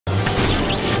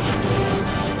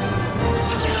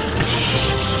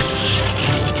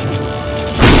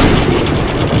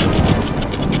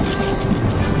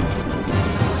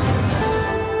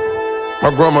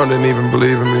My grandma didn't even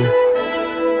believe in me.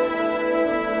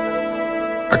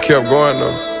 I kept going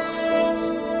though.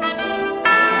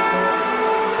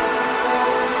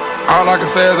 All I can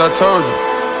say is I told you.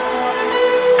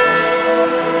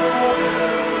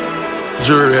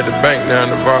 Jury at the bank now in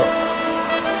the vault.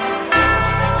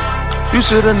 You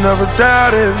should've never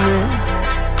doubted me.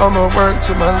 I'ma work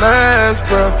to my last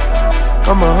breath.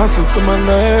 I'ma hustle to my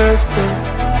last breath.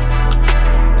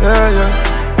 Yeah.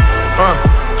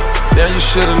 Yeah, you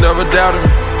should've never doubted me.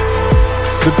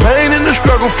 The pain and the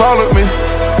struggle followed me.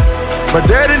 My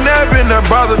daddy napping that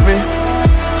bothered me.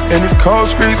 And these cold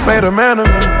streets made a man of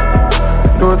me.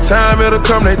 Knew a time it'll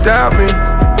come, they doubt me.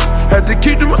 Had to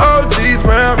keep them OGs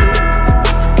around me.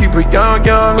 Keep a young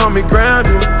homie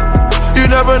grounded. You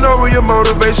never know where your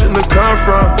motivation to come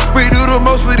from. We do the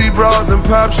most with these bras and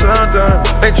pop shundun.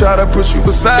 They try to push you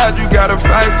aside, you gotta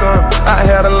fight some. I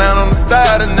had a line on the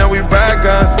thigh and now we buy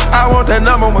guns. I want that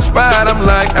 #1 spot, I'm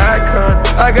like Icon.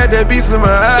 I got that beast in my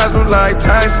eyes, I'm like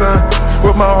Tyson.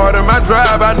 With my heart and my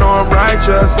drive, I know I'm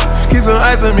righteous. Keep some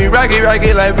ice on me, rocky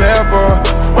like bad boy.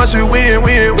 Once you win,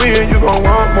 you gon'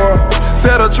 want more.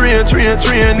 Set a tree and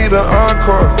need an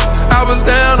encore. I was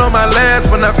down on my last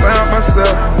when I found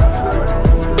myself.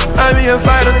 I be a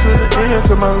fighter to the end,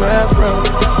 to my last breath.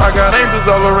 I got angels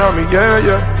all around me,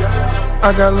 yeah.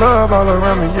 I got love all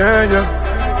around me, yeah.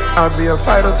 I be a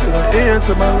fighter to the end,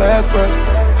 to my last breath.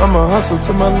 I'ma hustle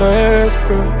to my last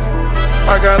breath.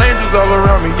 I got angels all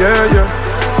around me, yeah.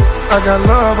 I got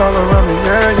love all around me,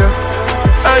 yeah.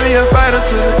 I be a fighter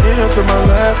to the end, to my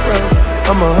last breath.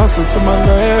 I'ma hustle to my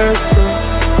last breath.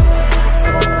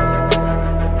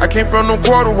 I came from them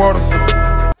quarter waters.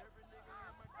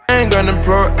 I ain't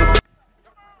unemployed.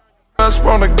 I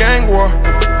spawned a gang war.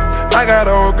 I got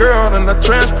an old girl and I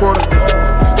transport her.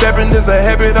 Trapping is a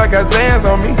habit, I got Zans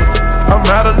on me. I'm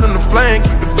hotter than the flame,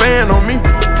 keep the fan on me.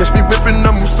 Catch me ripping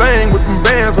up Hussein with them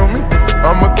bands on me.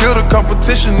 I'ma kill the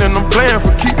competition and I'm playing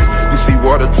for keeps. You see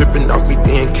water dripping off me,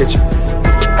 then catch it.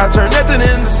 I turned nothing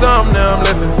into something, now I'm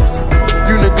living.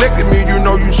 You neglected me, you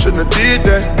know you shouldn't have did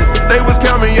that. They was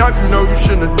counting me out, you know you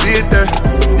shouldn't have did that.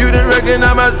 You didn't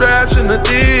recognize my drive, shouldn't have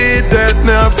did that.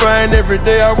 Now I find every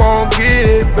day I won't get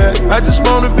it back. I just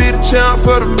wanna be the champ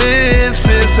for the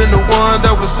misfits and the one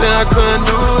that was saying I couldn't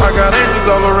do it. I got angels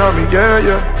all around me,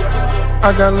 yeah.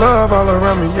 I got love all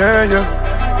around me,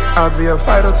 yeah. I'll be a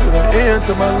fighter to the end,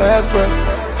 to my last breath.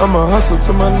 I'ma hustle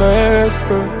to my last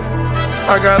breath.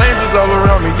 I got angels all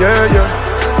around me, yeah.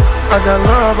 I got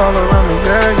love all around me,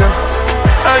 yeah.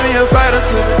 I be a fighter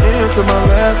to the end, to my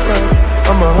last breath.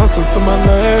 I'ma hustle to my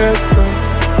last breath.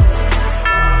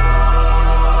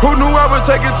 Who knew I would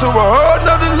take it to a whole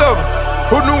nother level?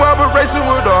 Who knew I would racing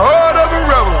with the heart of a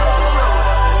rebel?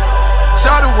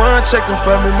 Shawty one checking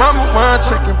for me, mama one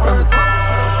checking for me.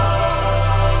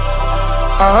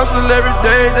 I hustle every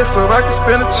day just so I can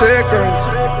spend a check on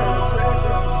you.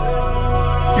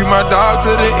 You my dog to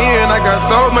the end, I got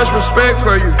so much respect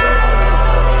for you.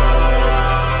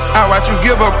 I watch you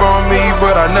give up on me,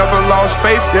 but I never lost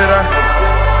faith, did I?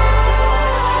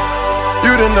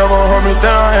 You didn't never hold me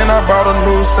down, and I bought a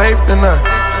new safe, didn't I?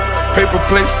 Paper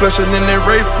plates flushing in their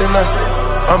rafe, didn't I?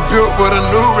 I'm built with a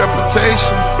new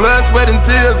reputation. Blood, sweat, and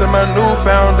tears in my new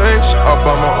foundation.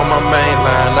 Obama on my main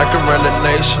line, I can run the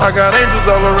nation. I got angels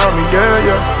all around me,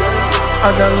 yeah.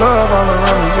 I got love all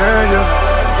around me, yeah.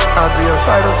 I'll be a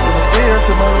fighter to the end,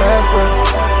 to my last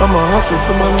breath. I'ma hustle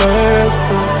to my last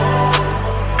breath.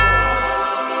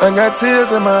 I got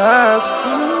tears in my eyes.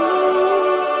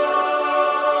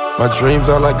 My dreams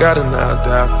all I got and I'll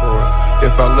die for it.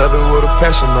 If I love it with a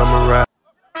passion, I'ma ride.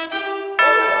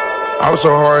 I was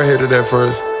so hard-headed at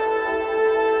first.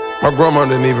 My grandma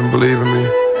didn't even believe in me.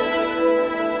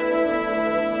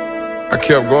 I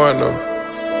kept going though.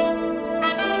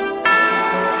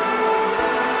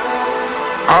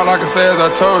 All I can say is I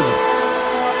told you.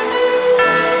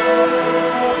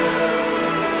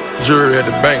 Jury at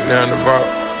the bank now in the vault.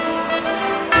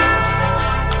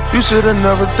 You should've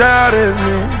never doubted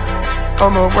me.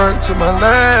 I'ma work to my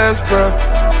last breath.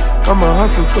 I'ma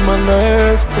hustle to my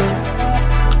last breath.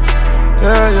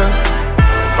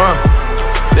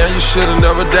 Yeah, you should've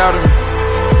never doubted me.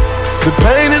 The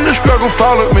pain and the struggle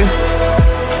followed me.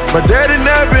 My daddy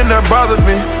napping that bothered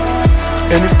me.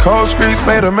 And these cold streets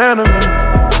made a man of me.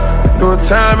 Knew a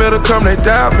time it'll come, they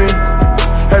doubt me.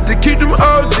 Had to keep them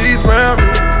OGs around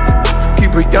me.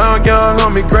 Keep a young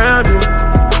homie grounded.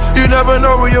 You never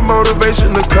know where your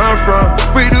motivation to come from.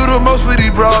 We do the most with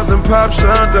these bras and pop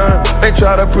shundun. They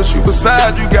try to push you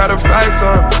aside, you gotta fight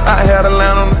some. I had a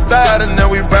line on the thigh and now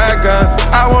we buy guns.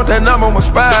 I want that #1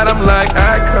 spot, I'm like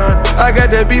Icon. I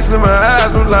got that beast in my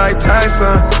eyes, I'm like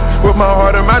Tyson. With my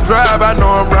heart and my drive, I know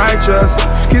I'm righteous.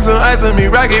 Keep some ice on me,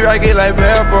 rocky like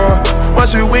pepper.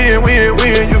 Once you win,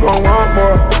 you gon' want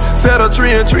more. Set a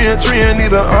tree and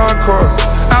need an encore.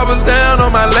 I was down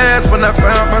on my last when I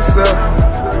found myself.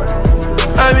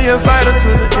 I be a fighter to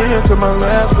the end, to my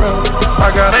last breath.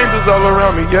 I got angels all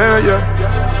around me, yeah,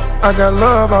 yeah. I got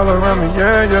love all around me,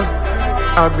 yeah, yeah.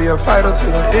 I be a fighter to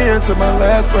the end, to my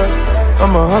last breath.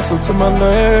 I'ma hustle to my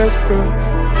last breath.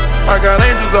 I got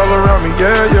angels all around me,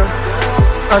 yeah, yeah.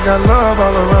 I got love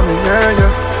all around me, yeah,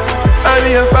 yeah. I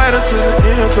be a fighter to the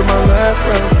end, to my last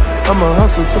breath. I'ma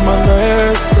hustle to my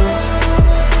last breath.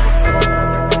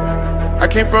 I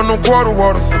came from them quarter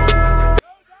waters.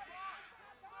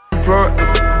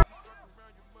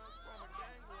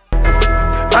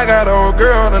 I got an old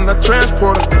girl and I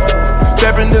transport her.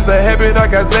 Stepping is a habit, I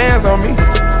got Zans on me.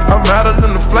 I'm hotter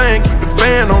than the flame, keep the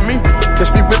fan on me.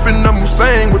 Catch me whipping up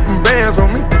Hussein with them bands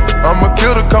on me. I'ma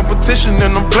kill the competition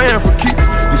and I'm playing for keeps.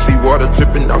 You see water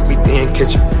dripping off me, then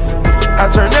catch it. I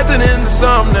turned nothing into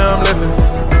something, now I'm living.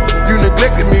 You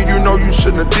neglected me, you know you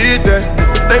shouldn't have did that.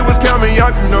 They was counting me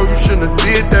out, you know you shouldn't have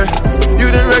did that. You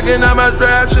didn't recognize my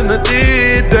drive, shouldn't have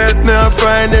did that. Now I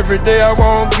find every day I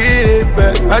won't get it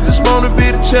back. I just wanna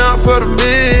be the champ for the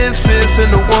misfits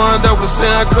and the one that was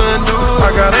saying I couldn't do it. I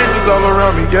got angels all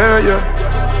around me, yeah,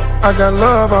 yeah. I got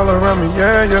love all around me,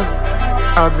 yeah, yeah.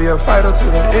 I'll be a fighter to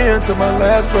the end, to my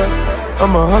last breath.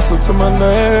 I'ma hustle to my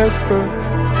last breath.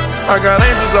 I got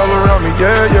angels all around me,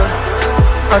 yeah, yeah.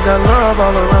 I got love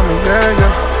all around me, yeah,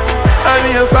 yeah. I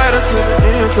be a fighter to the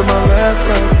end, to my last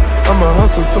breath. I'ma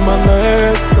hustle to my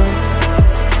last breath.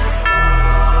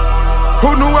 Who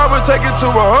knew I would take it to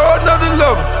a whole nother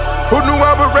level? Who knew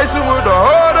I was racing with the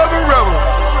heart of a rebel?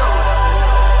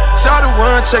 Shawty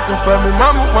one checking for me,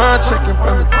 mama one checking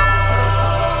for me.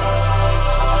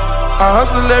 I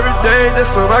hustle every day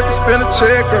just so I can spend a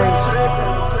check on you.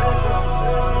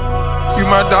 You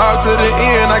my dog to the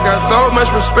end, I got so much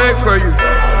respect for you.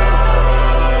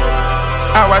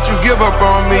 I watch you give up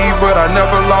on me, but I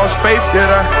never lost faith, did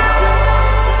I?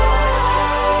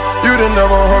 You didn't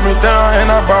never hold me down, and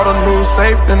I bought a new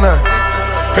safe, didn't I?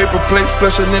 Paper plates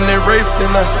flushing in their rafe,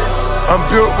 didn't I? I'm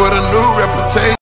built with a new reputation.